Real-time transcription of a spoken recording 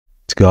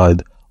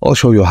guide, I'll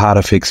show you how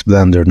to fix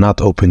Blender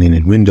not opening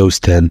in Windows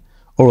 10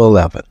 or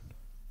 11.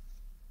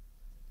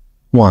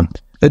 1.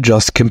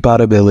 Adjust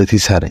compatibility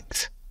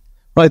settings.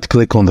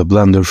 Right-click on the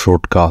Blender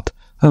shortcut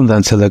and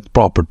then select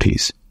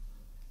Properties.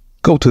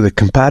 Go to the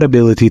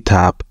Compatibility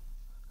tab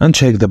and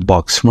check the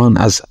box Run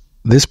as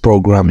this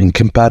program in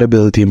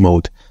compatibility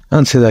mode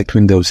and select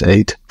Windows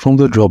 8 from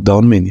the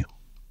drop-down menu.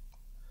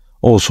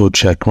 Also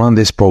check Run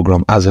this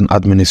program as an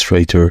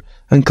administrator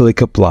and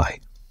click Apply.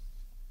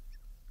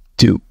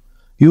 2.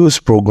 Use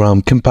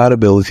Program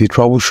Compatibility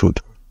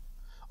Troubleshooter.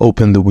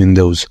 Open the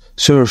Windows,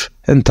 search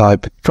and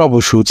type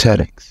Troubleshoot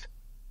Settings.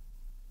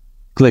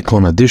 Click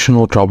on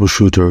Additional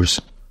Troubleshooters.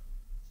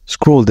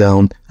 Scroll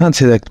down and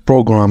select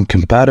Program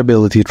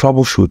Compatibility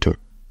Troubleshooter.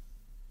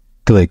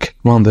 Click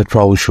Run the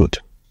troubleshooter.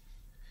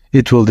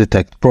 It will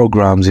detect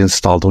programs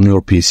installed on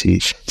your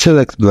PC.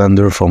 Select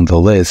Blender from the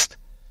list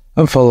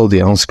and follow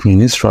the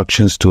on-screen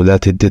instructions to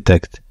let it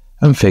detect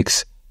and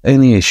fix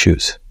any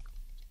issues.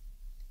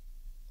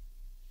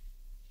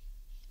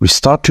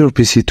 Restart your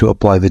PC to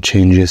apply the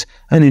changes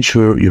and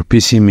ensure your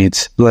PC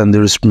meets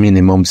Blender's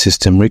minimum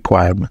system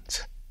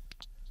requirements.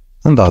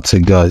 And that's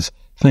it, guys.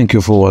 Thank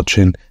you for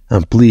watching,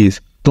 and please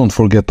don't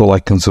forget to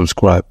like and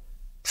subscribe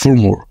for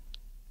more.